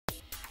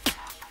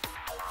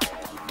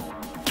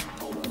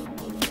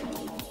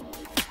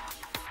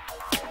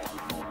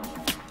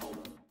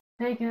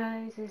Hey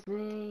guys, it's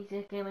me,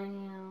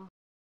 Zikimaniel,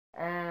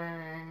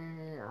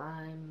 and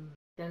I'm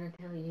gonna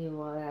tell you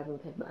why I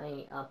haven't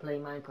play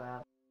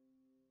Minecraft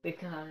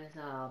because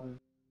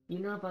you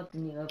know about the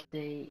new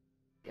update,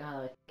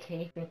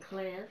 Cave and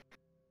Cliff.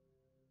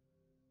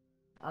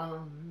 I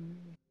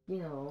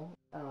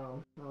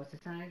was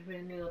excited for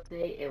the new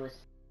update. It was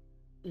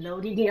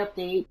loading the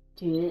update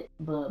to it,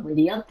 but when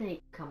the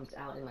update comes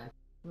out in my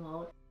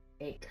world,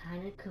 it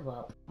kind of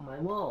corrupts my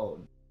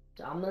world.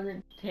 So I'm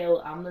gonna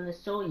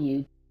show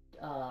you,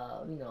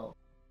 you know,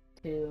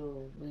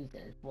 two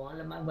reasons. One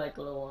of my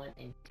regular one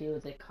and two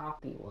is a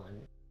copy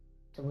one.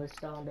 So let's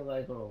start on the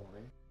regular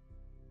one.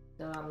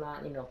 So I'm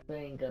not,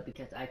 feeling good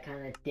because I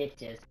kinda did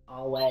this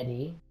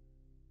already.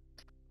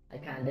 I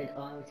kinda did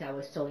so I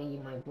was showing you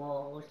my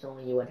wall,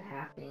 showing you what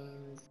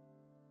happens.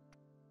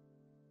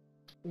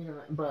 The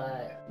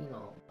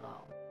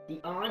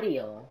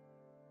audio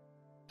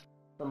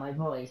for my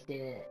voice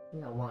didn't,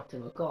 want to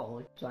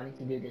record, so I need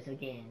to do this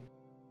again.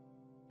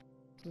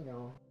 You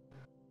know,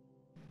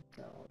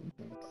 so you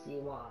can see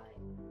why.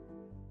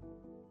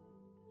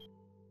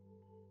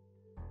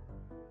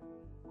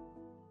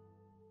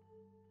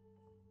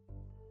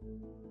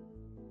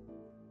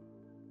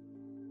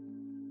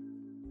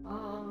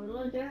 Oh,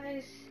 look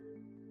guys,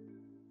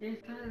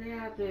 it finally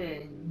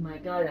happened. My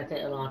god, that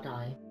took a long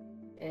time.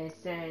 It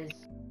says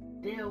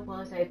there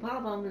was a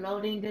problem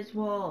loading this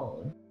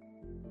world.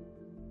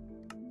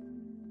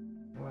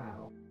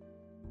 Wow,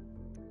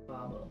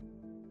 problem.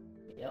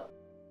 Yep.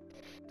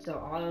 So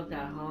all of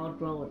that hard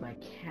work with my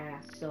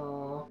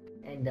castle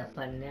and the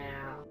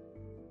FNAF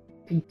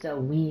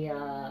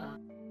pizzeria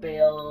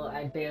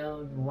I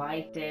build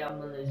right there. I'm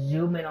gonna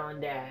zoom in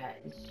on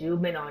that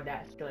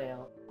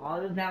trail.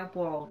 All of that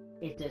world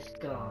is just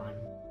gone.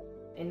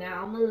 And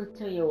now I'm gonna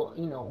tell you,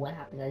 what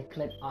happens. I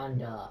click on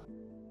the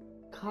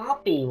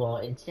copy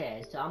what it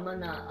says. So I'm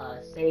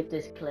gonna save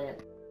this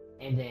clip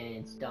and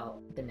then start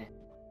the next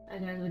one.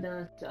 And then we're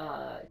gonna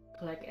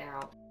click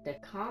out the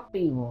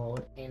copy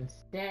mode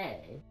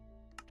instead.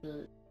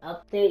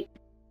 Update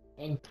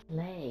and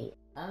play.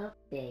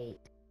 Update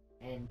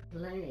and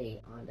play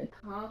on the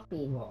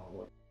copy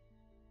mode.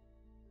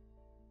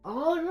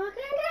 Oh, look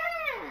at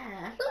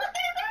that! Look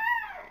at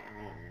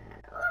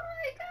that! Oh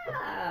my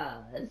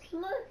god!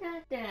 Look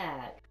at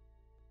that!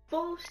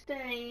 Full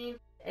stain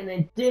and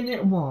it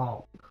didn't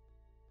walk.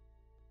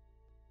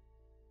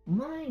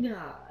 My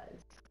god.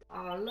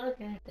 Oh, look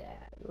at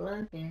that.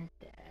 Look at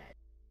that.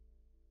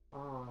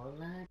 Oh,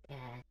 look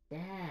at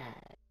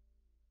that.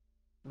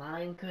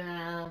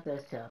 Minecraft,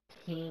 there's a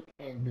pink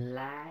and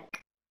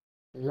black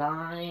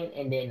line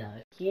and then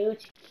a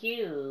huge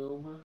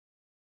cube.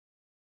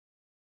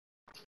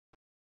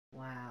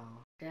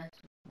 Wow.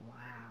 That's,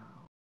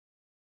 wow.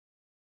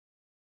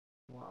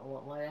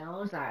 What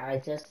else? I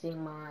just see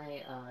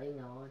my,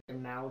 the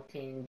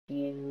mountain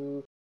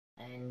view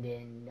and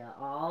then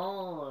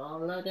oh,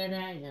 look at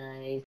that,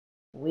 guys.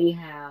 We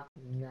have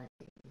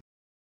nothing.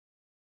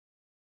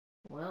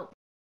 Well,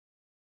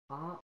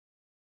 oh,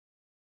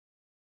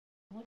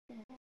 what the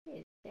heck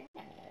is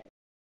that?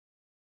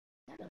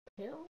 Is that a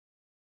pill?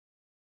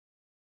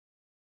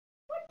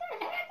 What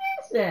the heck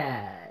is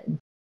that?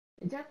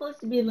 Is that supposed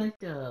to be like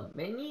the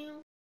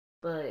menu?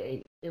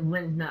 But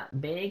when it's not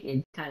big,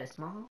 it's kind of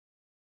small.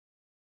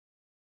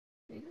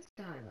 It's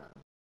kind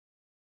of.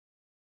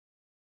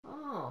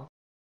 Oh,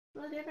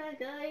 look at that,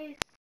 guys.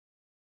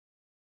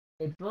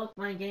 It broke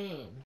my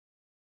game.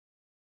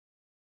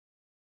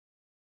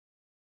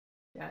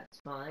 That's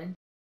fun.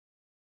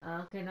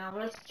 Okay, now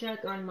let's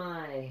check on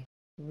my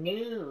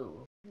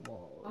new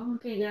mode.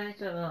 Okay, guys,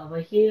 so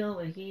we're here,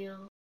 we're here.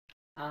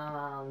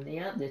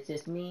 Yep, this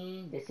is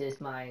me. This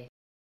is my,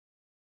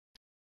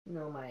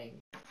 my.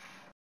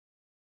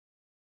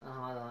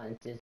 Hold on,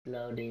 it's just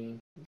loading.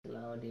 It's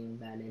loading.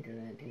 Bad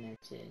internet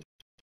connection.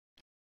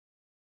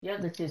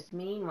 Yep, this is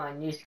me. My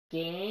new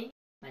skin,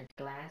 my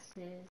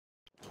glasses.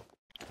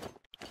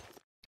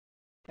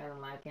 Kind of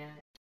like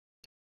that.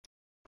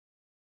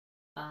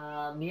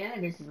 Yeah,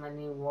 this is my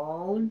new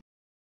world,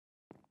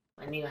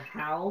 my new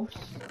house.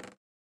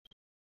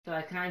 So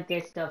I kind of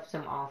get stuff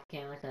some off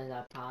camera, since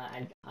I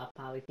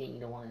probably think you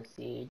don't want to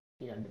see,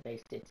 the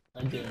basics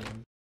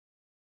again.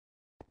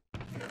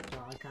 So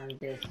I kind of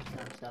did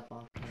some stuff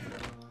off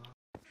camera,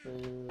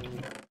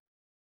 food,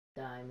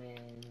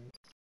 diamonds,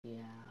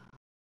 yeah.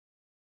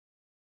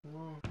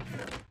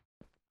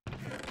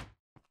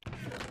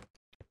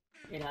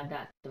 And I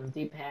got some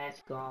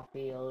Z-Patch,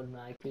 Garfield,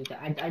 my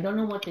pizza. I don't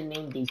know what to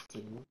name these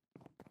two.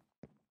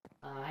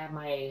 I have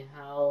my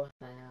house,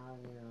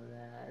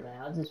 that. My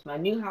house is, my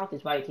new house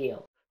is right here.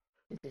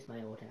 This is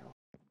my old house.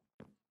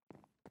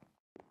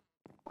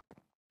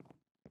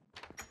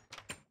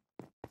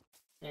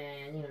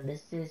 And,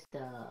 this is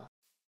the...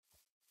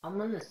 I'm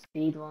gonna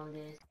speedrun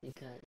this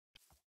because...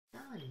 Oh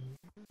my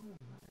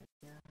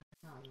god,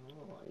 I don't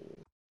know about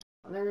you.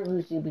 I'm gonna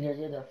lose you because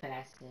you're the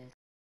fastest.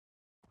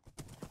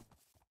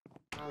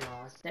 Hold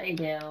on, stay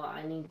there.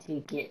 I need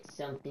to get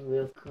something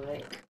real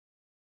quick.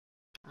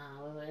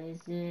 Where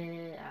is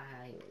it?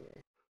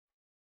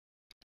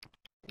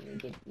 Let me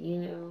get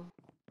you.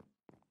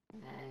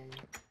 And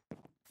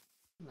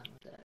what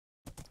was that?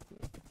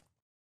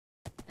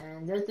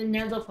 And there's the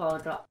Nether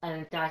portal,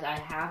 and guys, I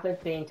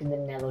haven't been to the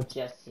Nether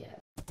just yet.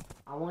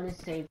 I want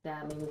to save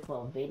that maybe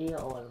for a video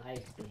or a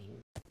live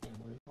stream at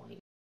one point.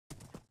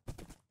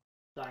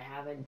 So I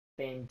haven't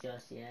been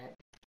just yet.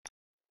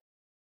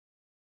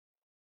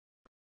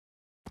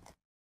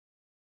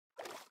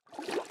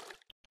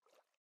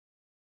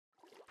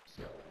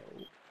 So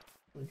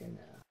we're gonna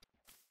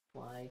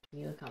fly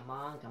here. Come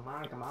on, come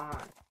on, come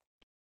on.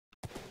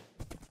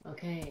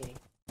 Okay.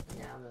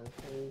 Now I'm gonna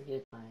say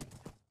here's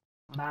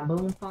my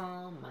boom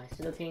farm, my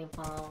sugarcane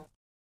farm.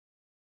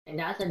 And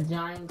that's a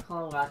giant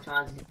coal I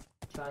trying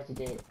to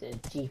get the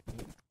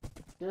achievement.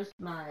 Just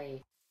my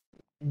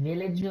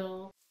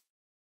villager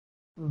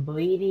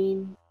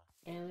breeding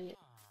area.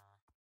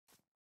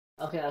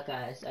 Okay,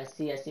 I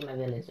see my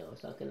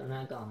villagers. Okay, they're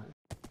not gone.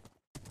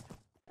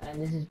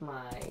 And this is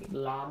my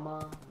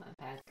llama, my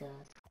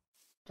packers.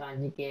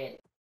 Trying to get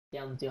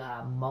them to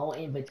have more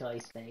inventory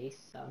space,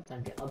 so I'm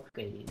trying to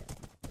upgrade them.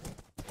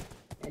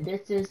 And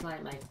this is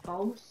like my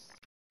first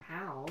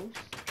house.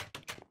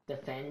 The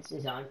fence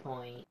is on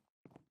point.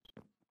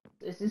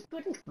 This is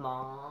pretty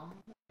small,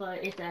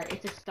 but it's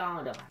a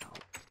starter house.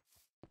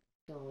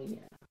 So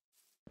yeah.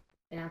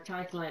 And I'm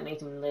trying to like make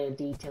some little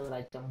details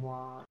like some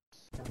walls,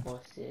 some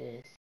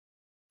bushes,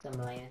 some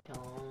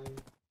lantern.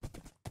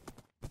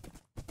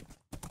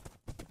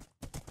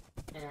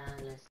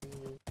 And let's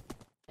see.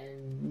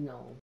 And you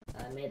know,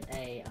 I made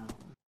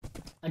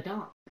a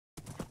dock.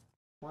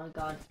 One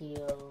guard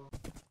here,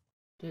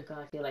 two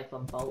guards here like for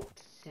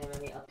boats, and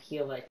maybe up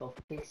here like for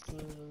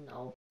fishing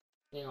or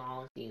you know,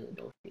 all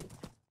those two.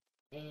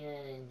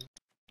 And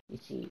you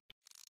see,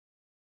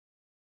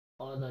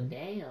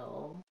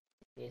 Olderdale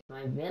is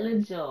my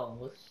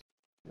villagers.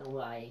 You know,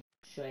 like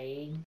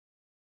trade.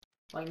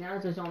 Right now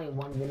there's only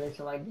one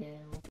villager right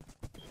now.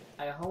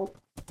 I hope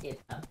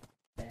it's a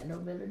better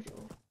villager.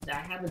 I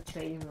haven't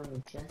traded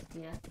him just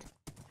yet.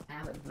 I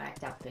haven't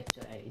maxed out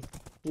picture A's.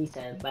 He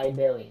said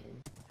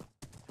Barbarian.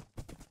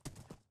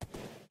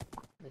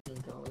 We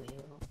can go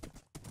here.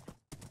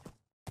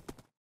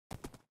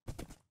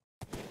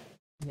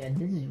 Yeah,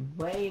 this is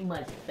way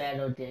much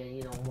better than,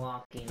 you know,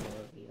 walking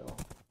over here.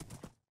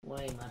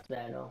 Way much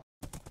better.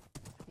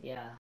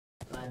 Yeah,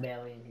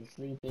 Barbarian, he's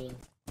sleeping.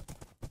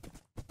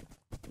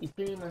 He's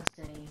pretty much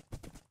safe.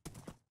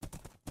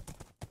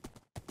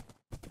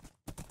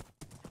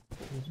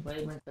 He's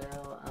way much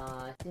better.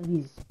 I think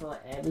he's for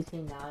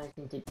everything now. I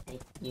think to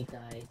take you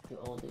guys to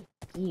all the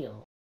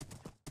heal.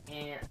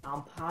 And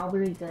I'm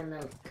probably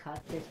gonna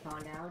cut this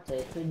part out so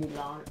it's pretty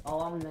long,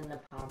 or I'm gonna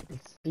probably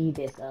speed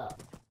this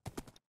up.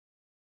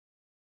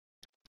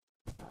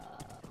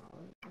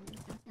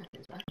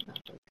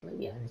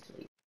 Maybe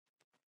honestly.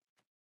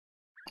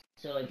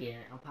 So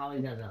again, I'm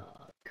probably gonna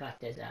cut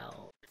this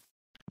out.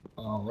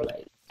 Or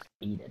like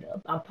speed it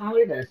up. I'm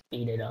probably gonna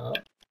speed it up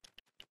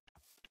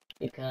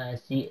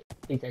because you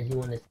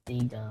want to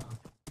see the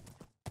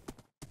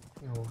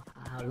you know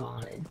how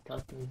long it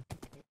took me to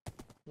take.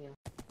 You know.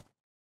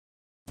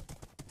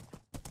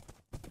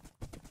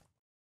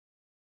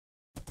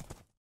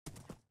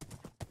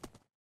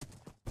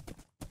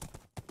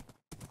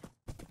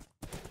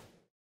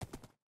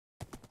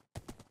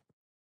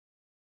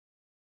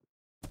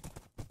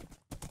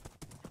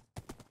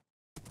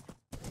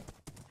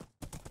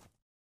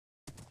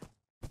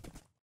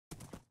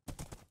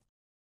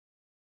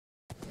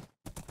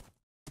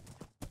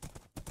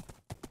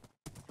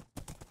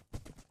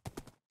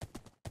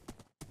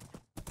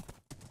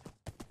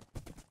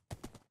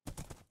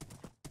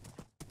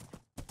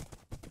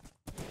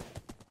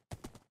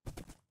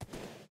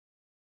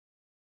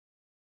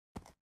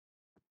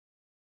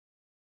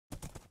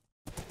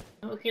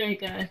 Okay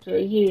guys, so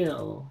here.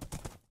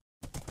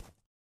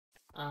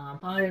 I'm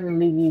probably gonna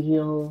leave you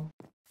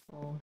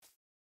here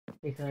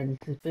because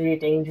this is pretty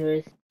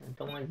dangerous. I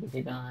don't want you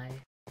to die.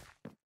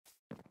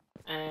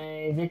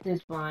 And this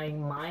is my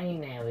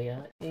mining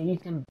area. And you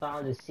can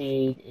buy the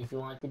seed if you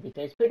want to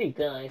because it's pretty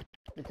good.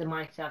 It's a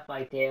mine shop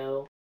right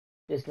there.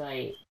 There's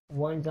like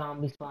one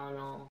zombie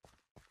spawner,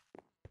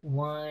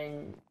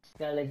 one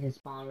skeleton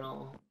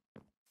spawner,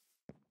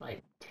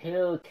 like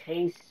two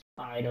case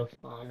spider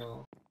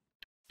spawner,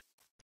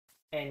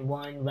 and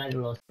one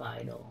regular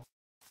spider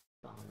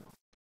spawner.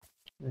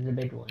 There's a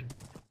big one.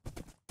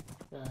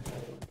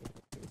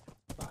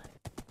 Five.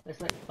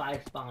 That's like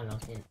 5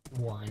 spawners in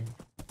one.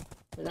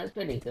 So that's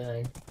pretty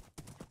good.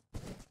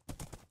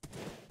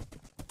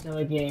 So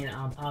again,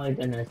 I'm probably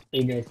gonna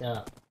speed this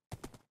up.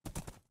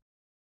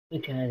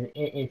 Because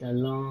it is a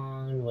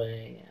long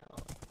way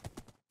out.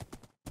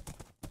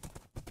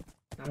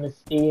 I'm just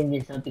speeding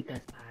this up because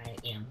I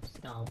am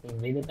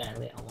starving really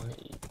badly. I wanna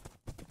eat.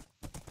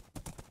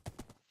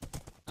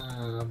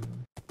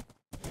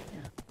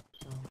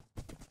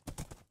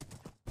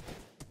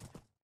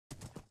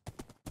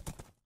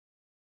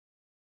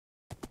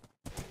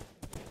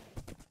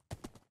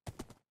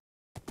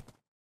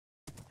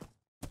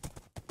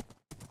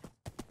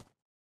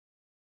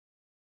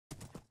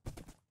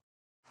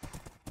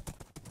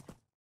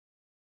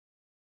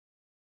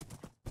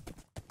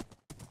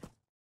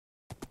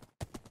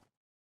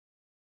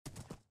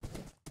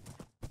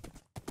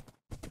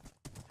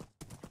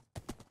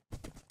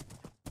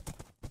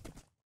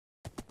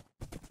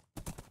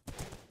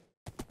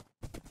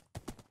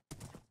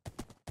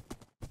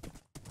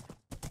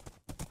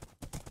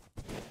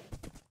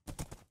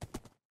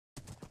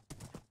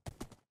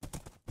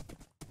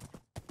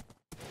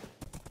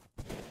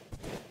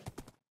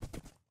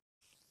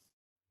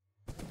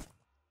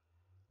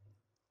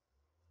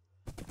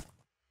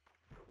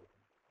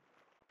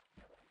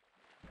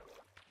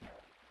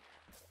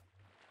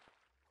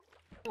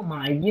 Oh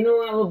my, you know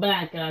what? We're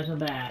back, guys. We're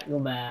back. We're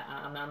back.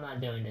 I'm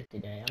not doing this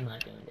today. I'm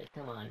not doing this.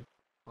 Come on.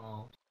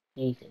 Oh,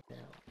 Jesus. No.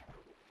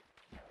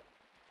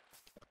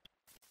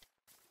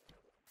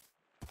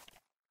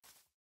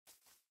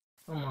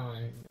 Come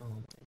on. Oh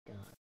my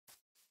God.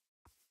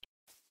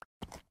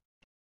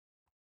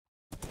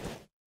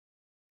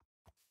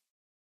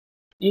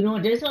 You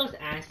know, this was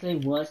actually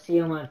was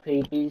seen on my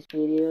previous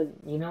video.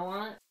 You know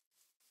what?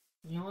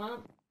 You know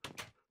what?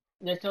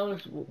 This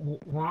was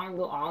want to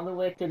go all the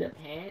way to the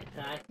pen,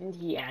 and I think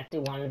he actually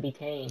wanted to be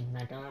tamed.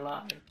 Not gonna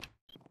lie.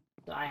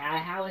 So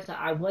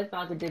I was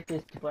about to dip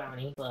this to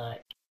Brownie,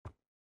 but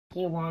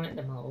he wanted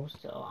the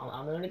most, so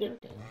I'm gonna give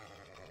it to him.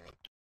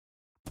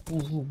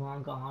 He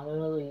won all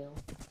the wheel.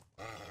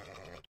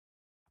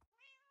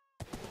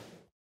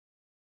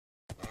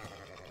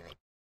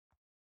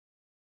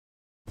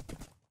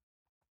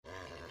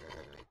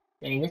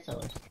 Dang, this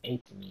was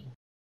hates me.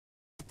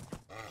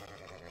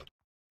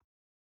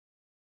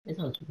 This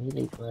was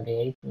really good, they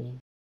hate me.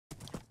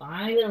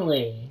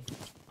 Finally!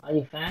 Are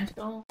you fast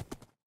though?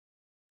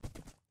 I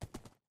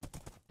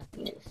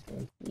think it's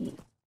so sweet.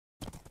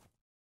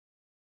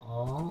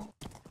 Oh.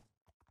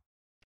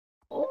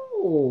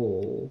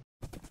 Oh!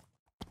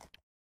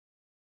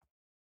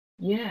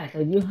 Yeah, so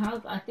you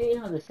have, I think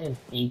you have the same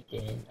speed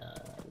then,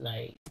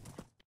 like,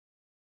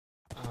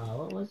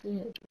 what was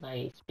it?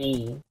 Like,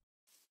 speed.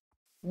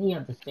 You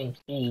have the same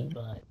speed,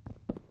 but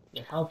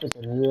your health is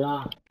a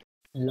lot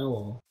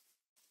lower.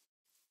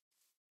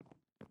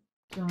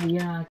 So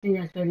yeah, I think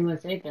that's pretty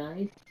much it,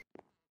 guys.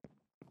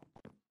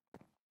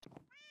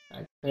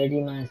 That's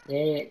pretty much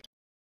it.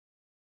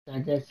 So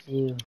just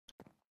you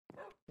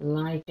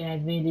like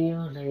that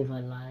video, leave a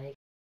like,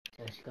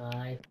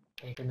 subscribe,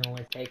 and to know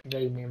what takes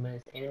to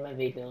members any of my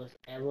videos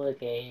ever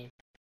again,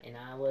 and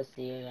I will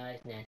see you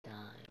guys next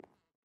time.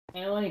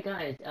 Anyway,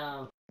 guys,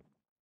 you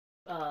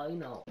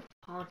know,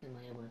 pardon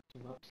my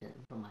interruption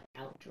for my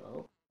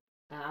outro.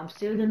 I'm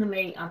still gonna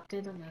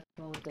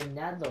throw the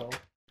nether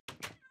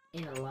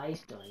in a live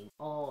stream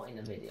or in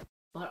a video.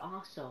 But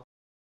also,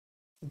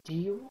 do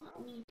you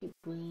want me to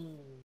play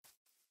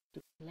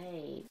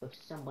with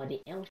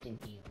somebody else in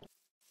here?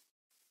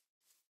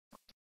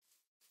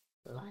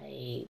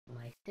 Like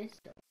my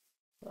sister,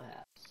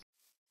 perhaps?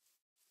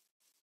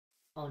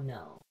 Oh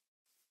no.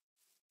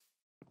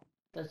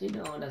 Cause you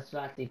know that's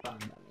actually fine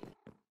by me.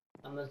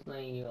 I'm just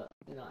letting you,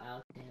 you know,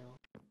 out there.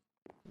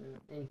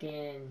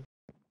 Again,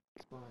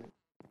 it's fun.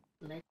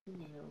 Let you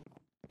know,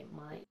 it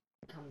might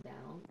come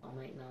down or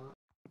might not.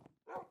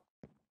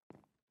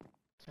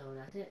 So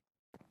that's it.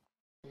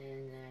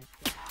 And